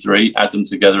 93. Add them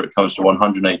together, it comes to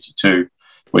 182,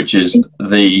 which is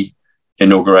the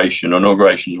inauguration.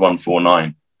 Inauguration is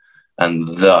 149, and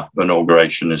the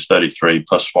inauguration is 33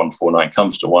 plus 149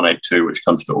 comes to 182, which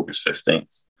comes to August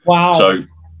 15th. Wow. So,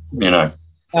 you know.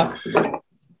 Yeah.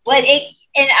 Well,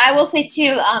 and I will say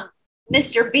too,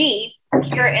 Mr. B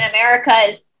here in America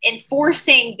is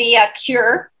enforcing the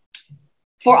cure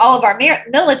for all of our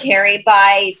military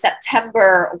by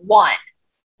September 1,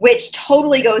 which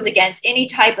totally goes against any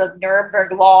type of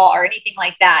Nuremberg law or anything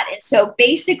like that. And so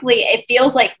basically it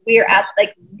feels like we're at,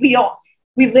 like, we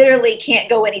literally can't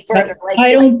go any further. Like,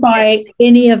 I don't buy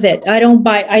any of it.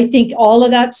 I think all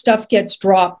of that stuff gets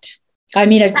dropped. I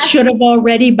mean, it should have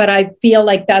already, but I feel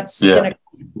like they're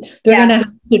going to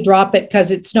have to drop it,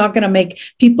 because it's not going to make,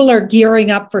 people are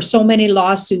gearing up for so many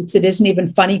lawsuits. It isn't even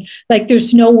funny. Like,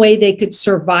 there's no way they could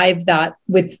survive that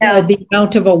with the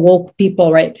amount of awoke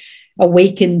people, right?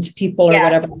 Awakened people or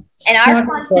whatever. And our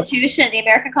Constitution, the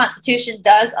American Constitution,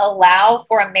 does allow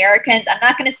for Americans, I'm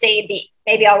not going to say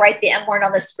maybe I'll write the M word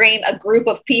on the screen, a group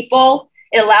of people.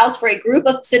 It allows for a group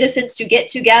of citizens to get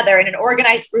together in an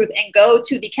organized group and go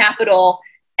to the Capitol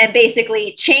and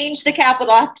basically change the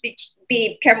Capitol. I have to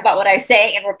be careful about what I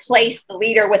say, and replace the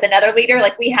leader with another leader.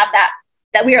 Like, we have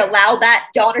that we are allowed that.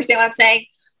 Don't understand what I'm saying?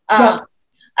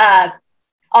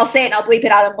 I'll say it and I'll bleep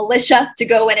it out, a militia to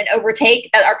go in and overtake.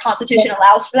 That our Constitution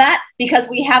allows for that, because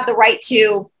we have the right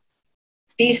to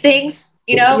these things,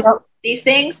 these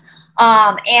things.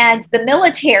 And the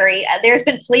military, there's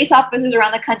been police officers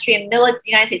around the country and the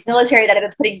United States military that have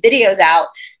been putting videos out,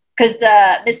 because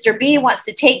the Mr. B wants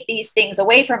to take these things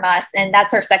away from us. And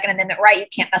that's our Second Amendment right. You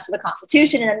can't mess with the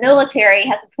Constitution. And the military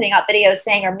has been putting out videos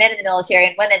saying, or men in the military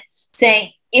and women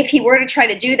saying, if he were to try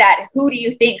to do that, who do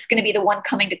you think is going to be the one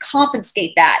coming to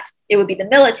confiscate that? It would be the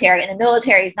military, and the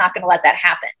military is not going to let that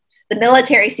happen. The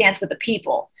military stands with the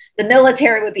people. The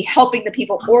military would be helping the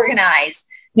people organize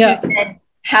to then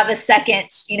have a second,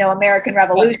 American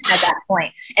Revolution at that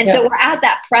point. And so we're at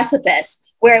that precipice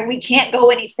where we can't go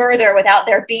any further without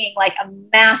there being like a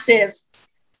massive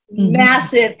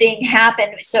massive thing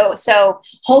happen. So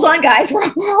hold on, guys.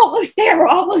 We're almost there. We're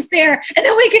almost there. And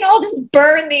then we can all just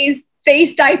burn these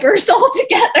face diapers all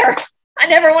together. I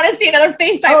never want to see another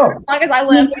face diaper as long as I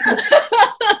live.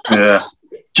 Yeah.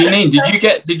 Janine,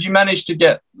 did you manage to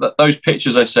get those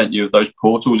pictures I sent you of those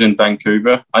portals in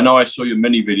Vancouver? I know I saw your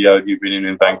mini video of you being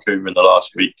in Vancouver in the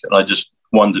last week, and I just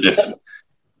wondered if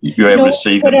you were able to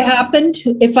see them. What would have happened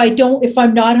if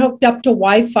I'm not hooked up to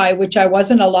Wi-Fi, which I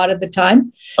wasn't a lot of the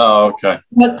time. Oh, okay.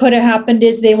 What could have happened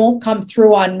is they won't come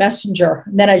through on Messenger,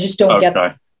 and then I just don't get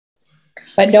them.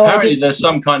 But no, apparently there's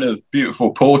some kind of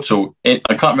beautiful portal. I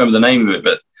can't remember the name of it,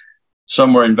 but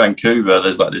somewhere in Vancouver,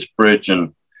 there's like this bridge,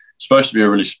 and it's supposed to be a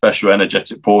really special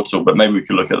energetic portal, but maybe we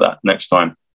could look at that next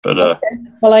time. But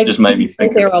well, I just made me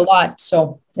think there a lot.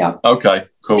 So yeah. Okay,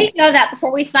 cool. Speaking of that,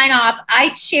 before we sign off,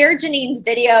 I shared Janine's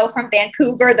video from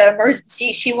Vancouver, the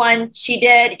emergency she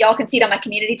did. Y'all can see it on my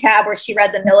community tab where she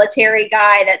read the military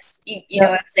guy. That's you know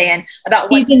what I'm saying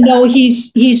about what. Even though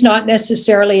he's not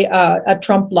necessarily a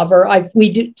Trump lover,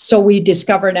 we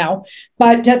discover now.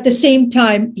 But at the same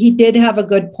time, he did have a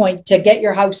good point to get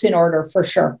your house in order for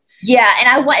sure. Yeah,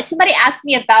 and somebody asked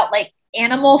me about like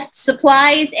animal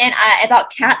supplies and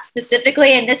about cats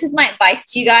specifically, and this is my advice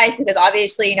to you guys, because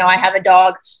obviously I have a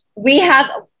dog. We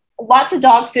have lots of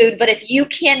dog food, but if you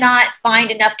cannot find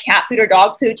enough cat food or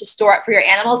dog food to store up for your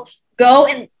animals, go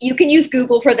and you can use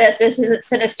Google for this. This isn't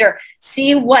sinister.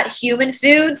 See what human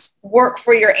foods work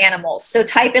for your animals. So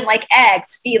type in like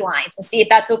eggs, felines, and see if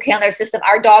that's okay on their system.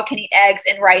 Our dog can eat eggs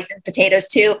and rice and potatoes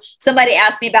too. Somebody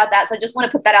asked me about that, so I just want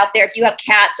to put that out there. If you have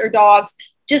cats or dogs,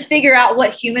 just figure out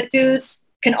what human foods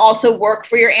can also work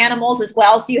for your animals as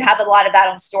well. So you have a lot of that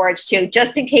on storage too,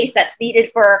 just in case that's needed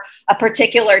for a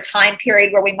particular time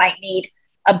period where we might need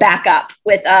a backup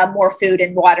with more food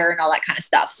and water and all that kind of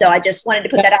stuff. So I just wanted to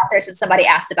put that out there since somebody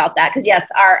asked about that. Because yes,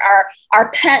 our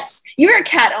pets, you're a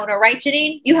cat owner, right,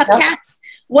 Janine? You have cats.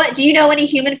 What, do you know any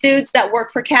human foods that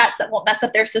work for cats that won't mess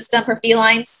up their system for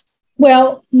felines?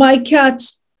 Well, my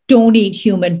cats don't eat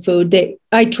human food.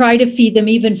 I try to feed them,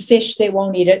 even fish, they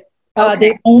won't eat it.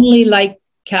 They only like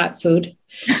cat food.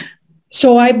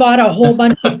 So I bought a whole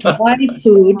bunch of dry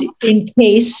food in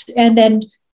case, and then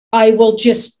I will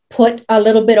just put a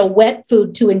little bit of wet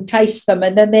food to entice them,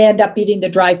 and then they end up eating the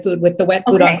dry food with the wet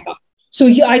food on top. So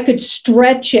I could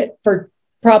stretch it for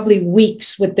probably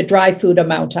weeks with the dry food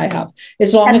amount I have,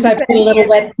 as long as I put a little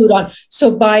wet food on.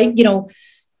 So buy,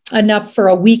 enough for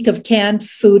a week of canned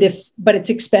food, but it's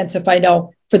expensive, I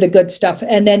know, for the good stuff.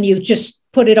 And then you just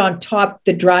put it on top,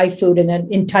 the dry food, and then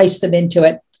entice them into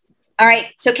it. All right.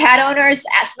 So cat owners,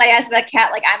 somebody asked about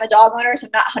cat, like I'm a dog owner, so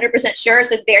I'm not 100% sure.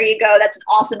 So there you go. That's an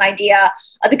awesome idea.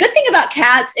 The good thing about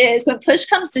cats is when push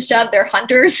comes to shove, they're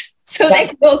hunters. So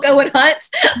they will go and hunt.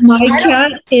 My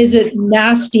cat is a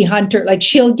nasty hunter. Like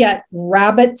she'll get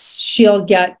rabbits, she'll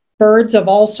get birds of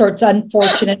all sorts,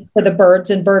 unfortunate for the birds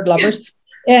and bird lovers.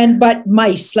 But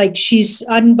mice, like she's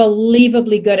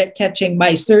unbelievably good at catching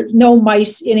mice. There are no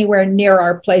mice anywhere near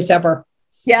our place ever.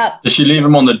 Yeah. Does she leave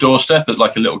them on the doorstep as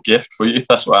like a little gift for you?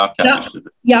 That's what our cat used to do.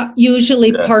 Yeah,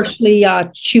 usually partially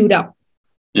chewed up.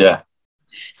 Yeah.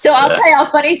 So I'll tell you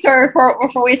a funny story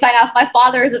before we sign off. My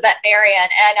father is a veterinarian,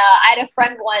 and I had a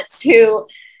friend once who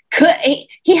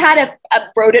he had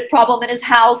a rodent problem in his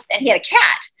house, and he had a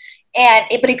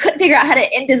cat. But he couldn't figure out how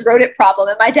to end his rodent problem.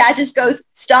 And my dad just goes,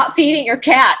 "Stop feeding your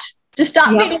cat. Just stop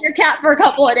feeding your cat for a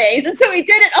couple of days." And so he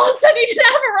did it. All of a sudden, he didn't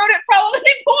have a rodent problem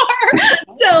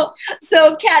anymore.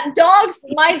 So cat dogs.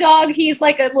 My dog, he's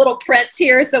like a little prince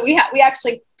here. So we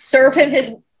actually serve him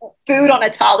his food on a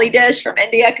thali dish from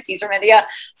India because he's from India.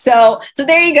 So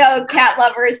there you go, cat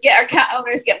lovers. Our cat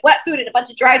owners get wet food and a bunch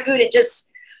of dry food, and just.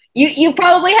 You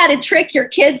probably had to trick your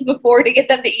kids before to get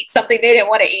them to eat something they didn't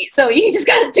want to eat. So you just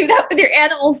got to do that with your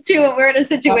animals too. And we're in a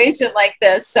situation like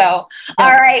this. So,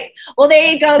 all right. Well,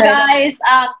 there you go, guys.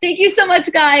 Thank you so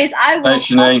much, guys. Thanks,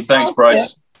 Janine. Thanks,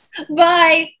 Bryce.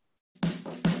 Bye.